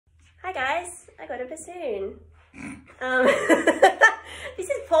Hi guys, I got a bassoon. This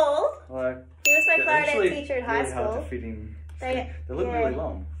is Paul. Hello. He was my clarinet teacher in high really school. Hard to fit in. They look really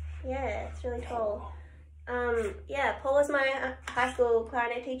long. Yeah, it's really tall. Yeah, Paul was my high school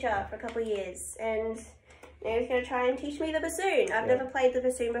clarinet teacher for a couple of years, and now he's going to try and teach me the bassoon. I've never played the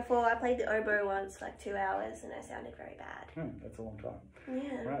bassoon before. I played the oboe once for like 2 hours, and I sounded very bad. That's a long time.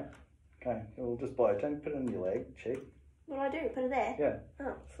 Yeah. Right. Okay, we'll just blow. Don't put it on your leg, cheek. What do I do? Put it there? Yeah.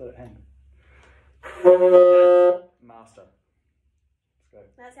 Oh. Just let it hang. Master. Let's go.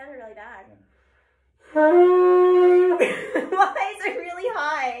 That sounded really bad. Yeah. Why is it really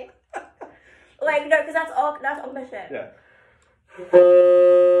high? Like, no, because that's opposite. Yeah.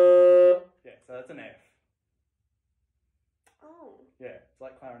 Yeah, so that's an F. Oh. Yeah, it's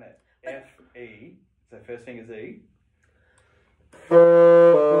like clarinet. F, E. So first finger's E.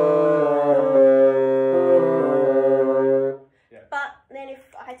 Yeah. But then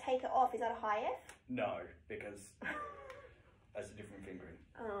if I take it off, is that a high F? No, because that's a different fingering.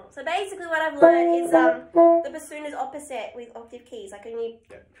 Oh, so basically what I've learned is the bassoon is opposite with octave keys. Like when you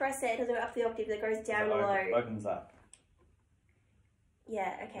press it, it doesn't go up the octave, it goes down low. Opens up.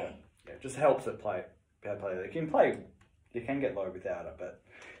 Yeah, okay. Yeah, it just helps it play. You can get low without it, but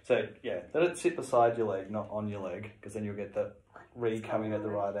so yeah, let it sit beside your leg, not on your leg, because then you'll get the reed coming at the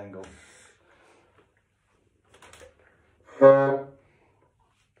right angle.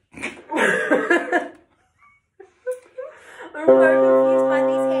 I'm so confused by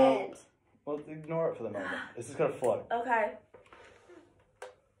these hands. Well, ignore it for the moment. It's just got to float. Okay.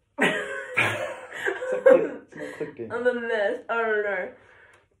 It's not clicked in. I'm a mess. I don't know.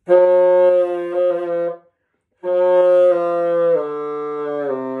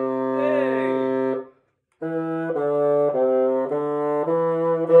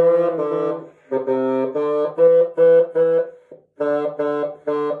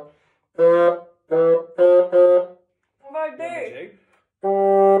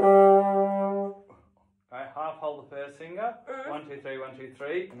 Alright, half hold the first finger. 1, 2, 3, 1, 2,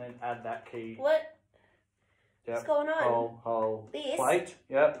 3, and then add that key. What? Yep. What's going on? Hold. This? Plate.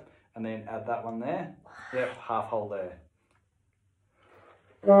 Yep. And then add that one there. Yep. Half hold there.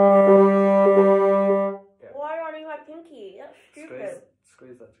 Yep. Why are you my pinky? That's stupid.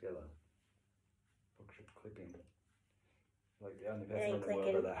 Squeeze that together. Book should clip in. Like the only person in the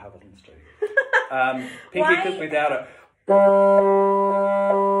world that happens to. Pinky clip without it. Is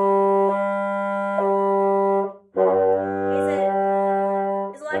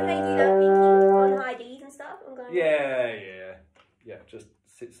it like how you do that pinky on high D's and stuff? Yeah. Just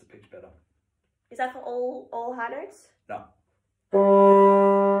sits the pitch better. Is that for all high notes? No.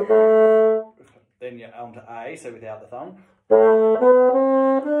 Then you're onto A, so without the thumb. No,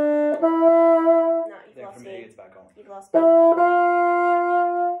 you've Then lost from me. E, it's back on. You've lost me.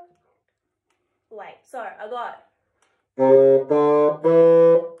 Wait, so I got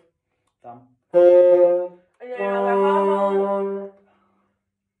Thumb. and then I got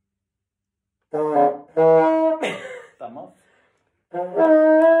Thumb off.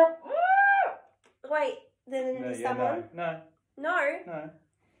 Wait, then is someone? No. No.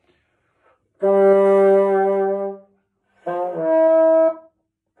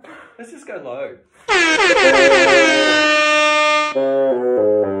 Let's just go low.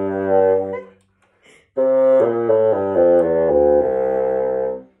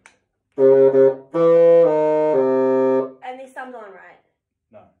 And this thumb's on, right?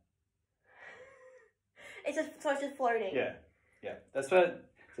 No. It's just floating. Yeah. That's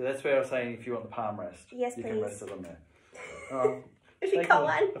where I was saying if you want the palm rest. Yes, you please. can rest it on there. Oh, If you got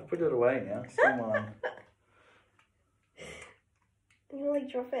one. I've put it away now. It's still mine. I'm gonna like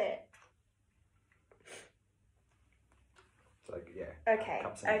drop it. So yeah. Okay,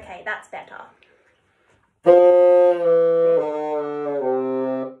 that's better.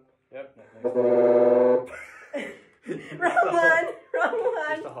 Yep. Wrong one.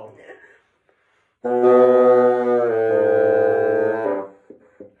 Just a hold.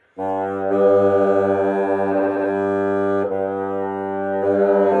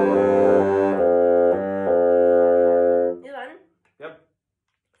 This one. Yep.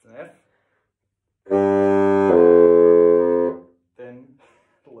 It's an F. Then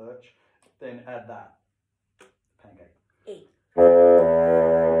lurch. Then add that. Pancake. E.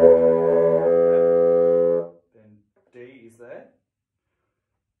 Then D is there.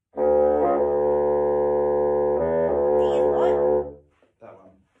 D is what? That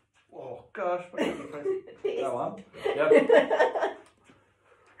one. Oh gosh, what did you press? This. That one. Yep.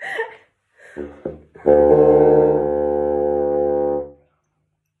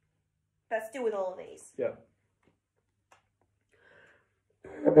 But still with all of these. Yep.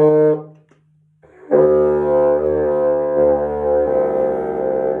 And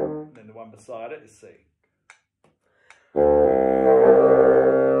then the one beside it is C. Yeah,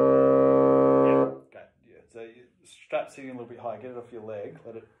 okay, yeah. So you strap C in a little bit high, get it off your leg,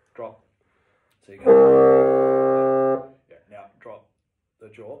 let it drop. So you can. Yeah, now drop the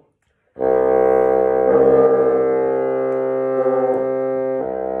jaw.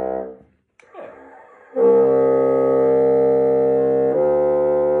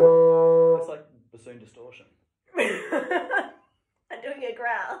 It's like bassoon distortion. I'm doing a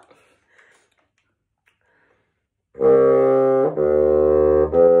growl.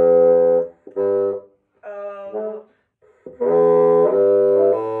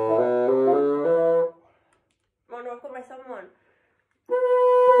 Oh no, I've got my thumb on.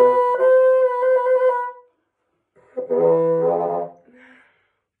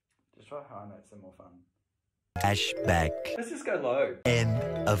 Just try high notes, they're more fun. Flashback. Let's just go low. End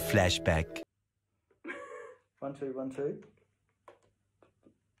of flashback. 1, 2, 1, 2.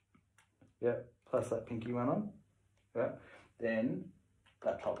 Yeah, plus that pinky one on. Yeah. Then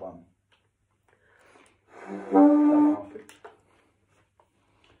that top one. That one off.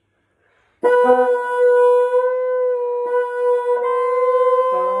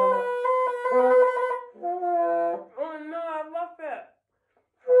 Oh no, I lost it.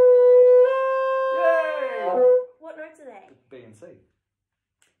 Yay! What notes are they? B and C.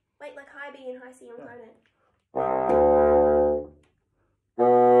 Wait, like high B and high C and Yeah. clarinet.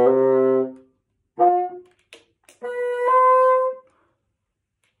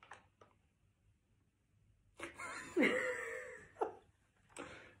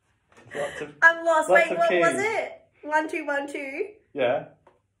 Lots of, I'm lost. Lots Wait, of what was keys. it? 1, 2, 1, 2. yeah.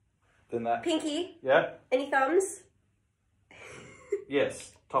 Then that. Pinky. Yeah. Any thumbs?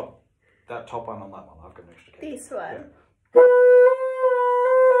 Yes. Top. That top one on that one. I've got an extra key. This one.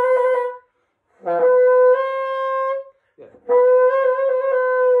 Yeah. Yeah.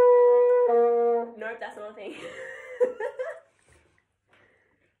 Nope, that's not a thing.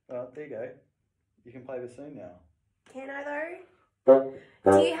 Well, there you go. You can play bassoon now. Can I though?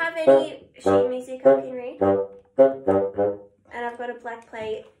 Do you have any sheet music I can read? And I've got a black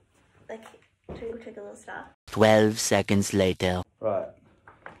plate, like Twinkle Twinkle Little Star. 12 seconds later. Right.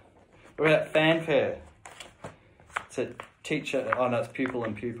 What about fanfare? It's a teacher. Oh no, it's pupil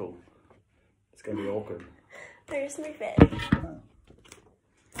and pupil. It's going to be awkward. There's move it. Oh.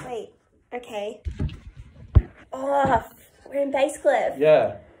 Wait. Okay. Oh, we're in bass clef.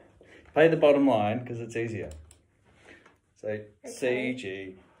 Yeah. Play the bottom line because it's easier. So C,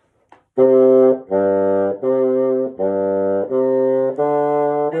 G. Okay,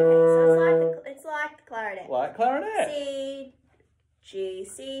 so it's like the clarinet. Like clarinet. C, G,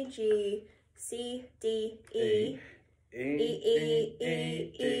 C, G, C, D, E, E, D, D,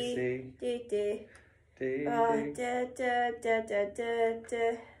 D. D, Da, D. da, da, da, da,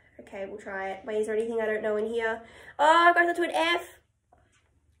 da. Okay, we'll try it. Wait, is there anything I don't know in here? Oh, it goes up to an F.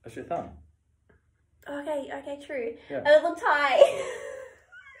 That's your thumb. Okay, true. Yeah. I looked high.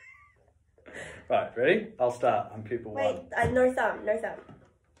 Right, ready? I'll start. I'm pupil Wait, one. no thumb.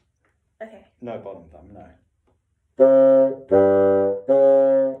 Okay. No bottom thumb, no.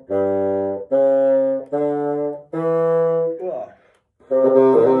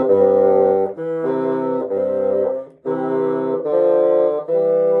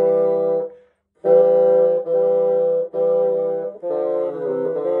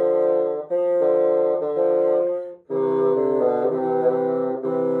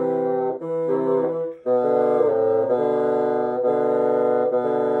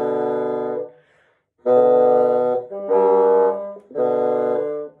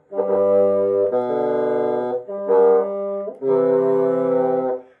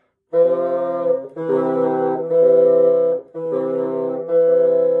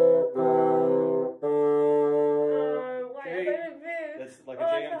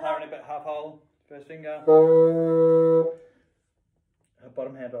 Half hole, first finger.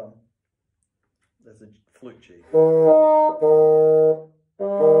 Bottom hand on. There's a flute G. This will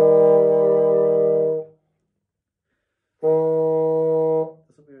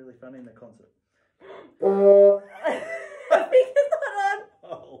be really funny in the concert. I think it's not on.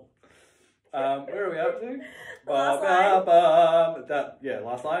 Oh. Where are we up to? Last line. That, yeah,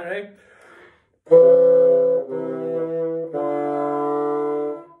 last line, ready?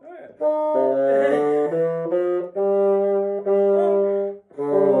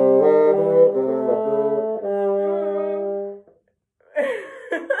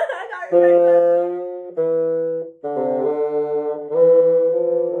 I can't remember.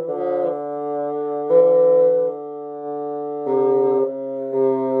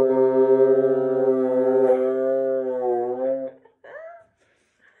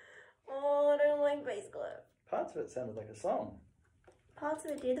 a song. Parts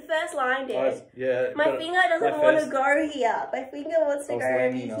of it did. The first line did. My but finger doesn't want to go here. My finger wants to go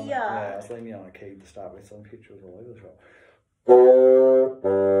over here. I was leaning on a key to start with, so I'm picture was all over the shop.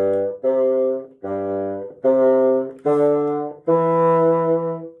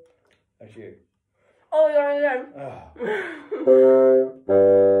 That's you. Oh, you're again.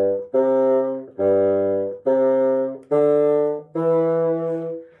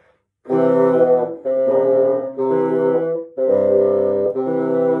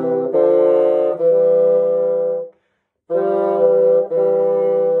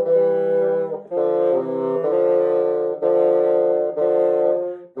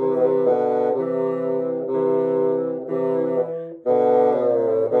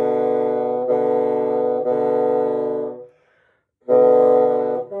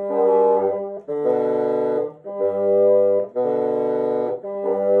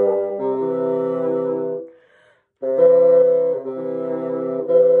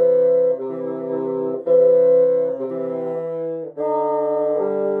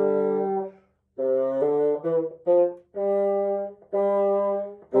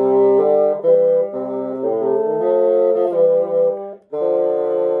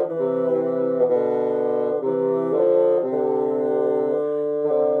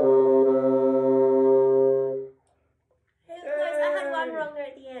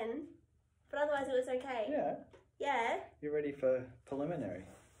 But otherwise it was okay. Yeah. Yeah. You ready for preliminary?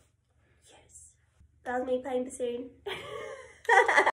 Yes. That was me playing bassoon.